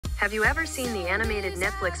Have you ever seen the animated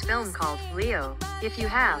Netflix film called Leo? If you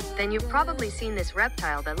have, then you've probably seen this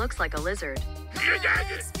reptile that looks like a lizard.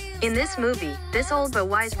 In this movie, this old but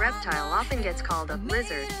wise reptile often gets called a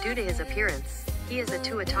lizard due to his appearance. He is a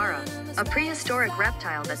tuatara, a prehistoric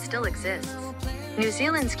reptile that still exists. New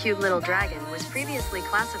Zealand's cute little dragon was previously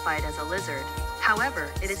classified as a lizard. However,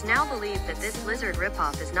 it is now believed that this lizard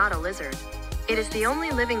ripoff is not a lizard. It is the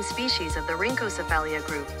only living species of the Rhynchocephalia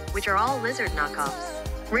group, which are all lizard knockoffs.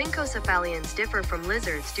 Rhynchocephalians differ from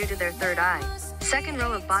lizards due to their third eye, second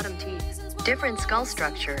row of bottom teeth, different skull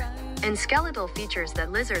structure, and skeletal features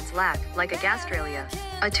that lizards lack, like a gastralia.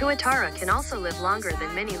 A tuatara can also live longer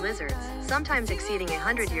than many lizards, sometimes exceeding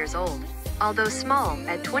 100 years old. Although small,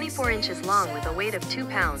 at 24 inches long with a weight of 2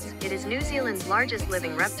 pounds, it is New Zealand's largest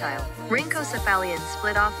living reptile. Rhynchocephalians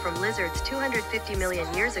split off from lizards 250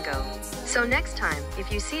 million years ago. So next time,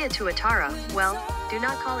 if you see a tuatara, well, do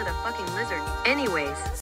not call it a fucking lizard. Anyways,